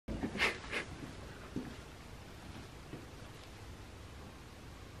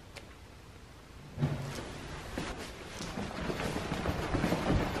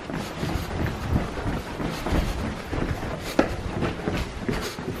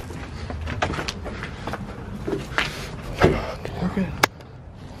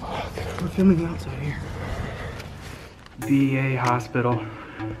filming outside here. VA hospital.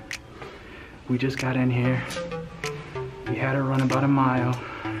 We just got in here. We had to run about a mile.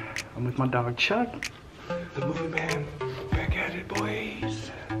 I'm with my dog Chuck. The movie man, back at it,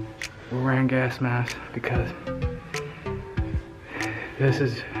 boys. We're wearing gas masks because this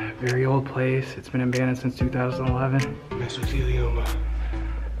is a very old place. It's been abandoned since 2011. Mesothelioma.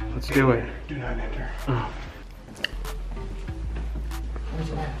 Let's do it. Do not enter. Oh. Where's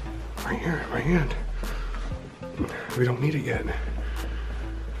it at? Right here, my hand. We don't need it yet.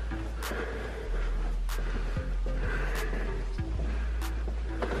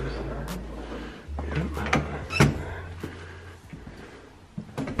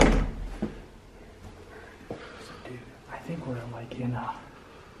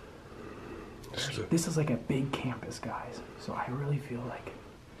 This is like a big campus, guys. So I really feel like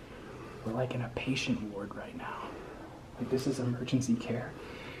we're like in a patient ward right now. Like this is emergency care.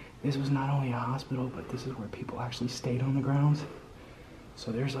 This was not only a hospital, but this is where people actually stayed on the grounds.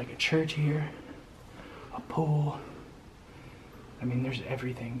 So there's like a church here, a pool. I mean, there's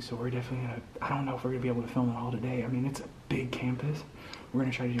everything. So we're definitely gonna, I don't know if we're gonna be able to film it all today. I mean, it's a big campus. We're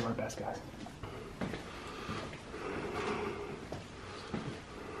gonna try to do our best, guys.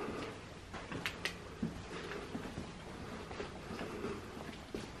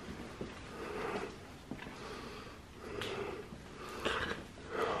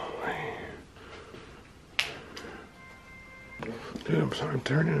 Dude, I'm sorry, I'm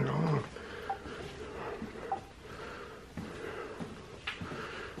turning it on.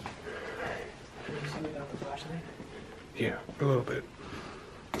 Can you see without the flashlight? Yeah, a little bit.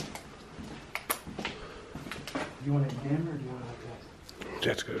 You want it dim or do you want it like this?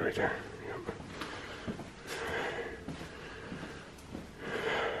 That's good right there. Yep.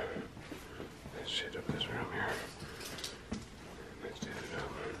 Let's shit up this room here. Let's do it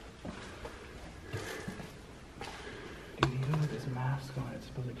up. Dude, even with this mask on, it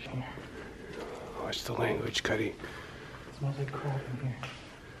smells like shit. Watch the language, Cuddy. It smells like crap in here.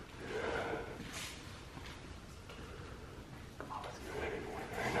 Come on, let's go.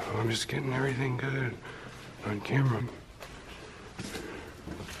 I know, I'm just getting everything good on camera.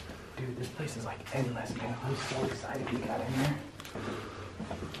 Dude, this place is like endless, man. I'm so excited we got in here.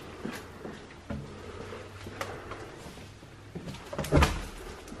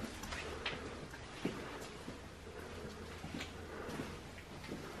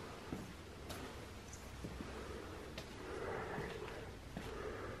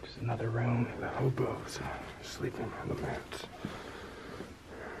 Just another room. The hobos sleeping on the mats.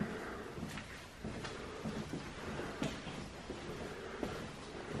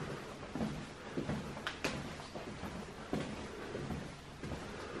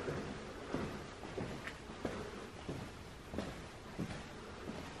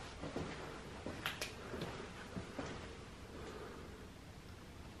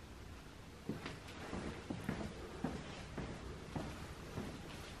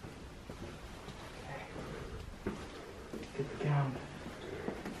 Get the gown.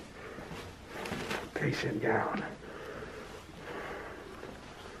 Patient gown.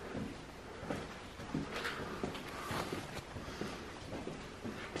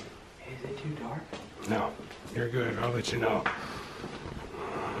 Is it too dark? No, you're good. I'll let you know.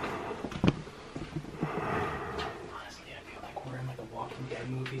 Honestly, I feel like we're in like a Walking Dead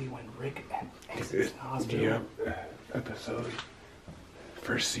movie when Rick exits the hospital. Yep. Episode.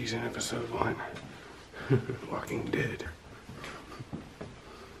 First season, episode 1. Walking Dead.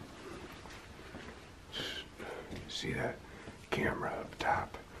 See that camera up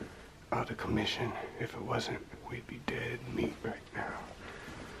top? Out of commission. If it wasn't, we'd be dead meat right now.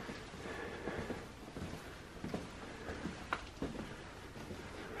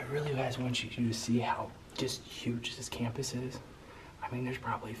 I really guys want you to see how just huge this campus is. I mean, there's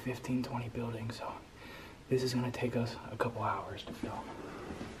probably 15, 20 buildings, so this is gonna take us a couple hours to film.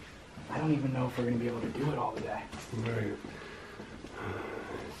 I don't even know if we're gonna be able to do it all today. Right.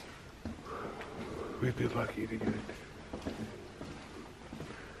 We'd be lucky to get it.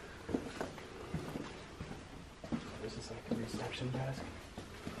 This is like a reception desk.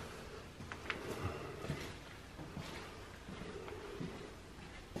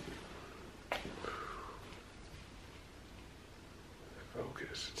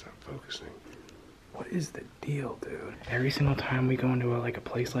 Focus. It's not focusing. What is the deal, dude? Every single time we go into a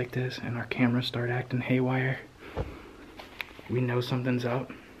place like this and our cameras start acting haywire, we know something's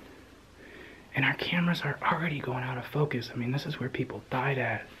up. And our cameras are already going out of focus. I mean, this is where people died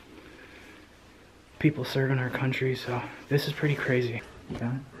at. People serving our country, so this is pretty crazy. You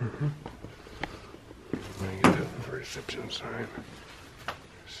got it? Mm-hmm. I'm gonna get that for reception sign.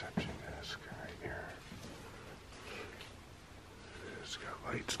 Reception desk.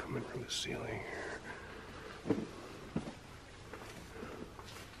 lights coming from the ceiling here.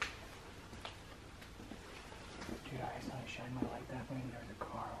 Dude, I saw you shine my light that way and there's a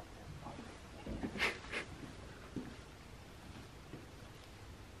car.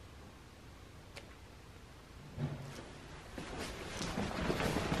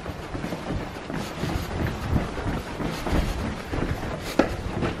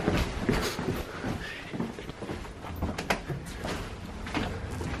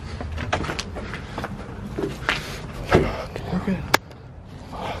 We're good.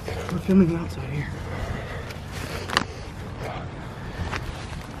 We're filming outside here.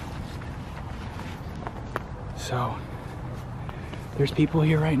 So, there's people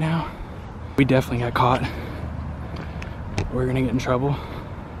here right now. We definitely got caught. We're gonna get in trouble.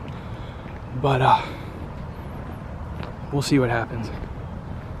 But, we'll see what happens.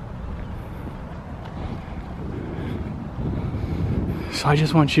 So I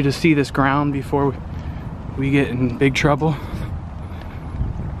just want you to see this ground before we get in big trouble.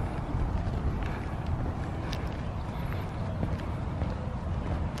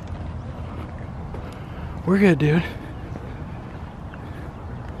 We're good, dude.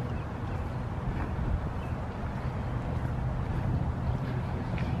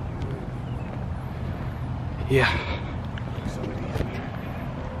 Yeah.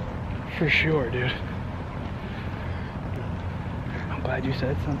 For sure, dude. I'm glad you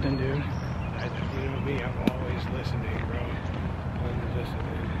said something, dude. You know me, I'm always listening, bro. I'm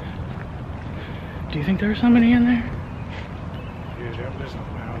listening. Do you think there was somebody in there? Dude, that was a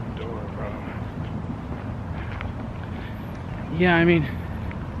loud door, bro. Yeah, I mean,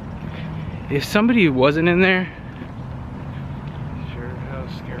 if somebody wasn't in there, Sure as hell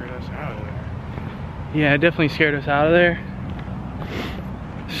scared us out of there. yeah, it definitely scared us out of there.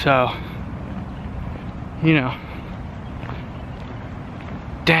 So, you know,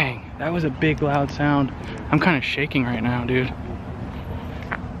 dang, that was a big loud sound. I'm kind of shaking right now, dude.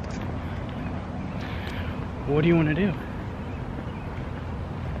 What do you want to do?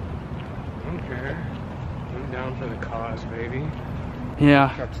 I don't care. I'm down for the cause, baby.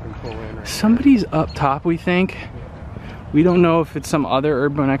 Yeah, Trucks can pull in right somebody's up top, we think. We don't know if it's some other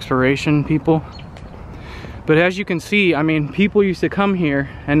urban exploration people. But as you can see, I mean, people used to come here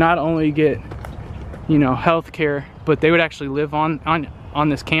and not only get, you know, health care, but they would actually live on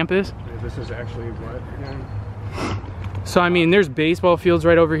this campus. there. This is actually what again? So I mean, there's baseball fields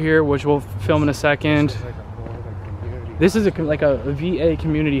right over here, which we'll film in a second. This is like a whole like community. This is like a VA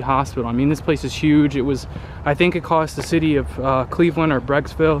community hospital. I mean, this place is huge. It was, I think it cost the city of Cleveland or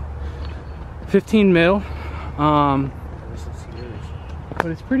Brecksville 15 mil. This is huge. But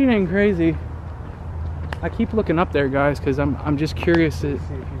it's pretty dang crazy. I keep looking up there, guys, because I'm just curious to See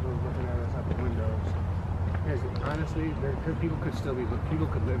people looking at us out the windows. Guys, honestly, people could still be people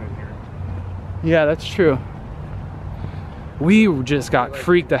could live in here. Yeah, that's true. We just got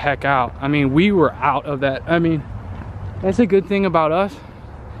freaked the heck out. I mean, we were out of that. I mean, that's a good thing about us,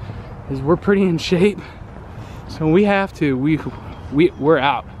 is we're pretty in shape. So we have to, we're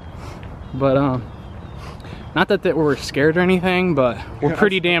out. But not that we're scared or anything, but we're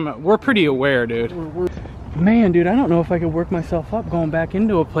pretty aware, dude. Man, dude, I don't know if I could work myself up going back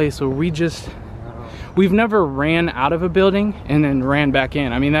into a place where we've never ran out of a building and then ran back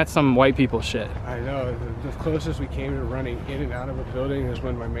in. I mean, that's some white people shit. I know. The closest we came to running in and out of a building is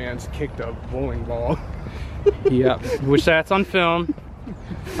when my man's kicked a bowling ball. Yep, which that's on film.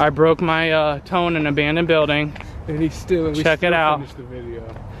 I broke my toe in an abandoned building. And we still Check it out. finished the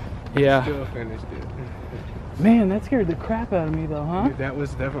video. Yeah. Still finished it. Man, that scared the crap out of me though, huh? Dude, that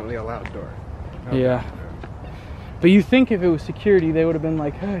was definitely a loud door. Yeah. But you think if it was security, they would have been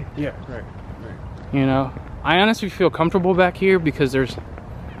like, hey. Yeah, right. You know, I honestly feel comfortable back here because We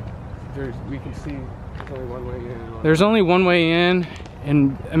can see there's only one way in. there's only one way in,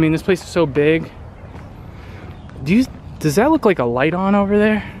 and I mean, this place is so big. Does that look like a light on over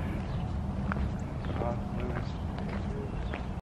there?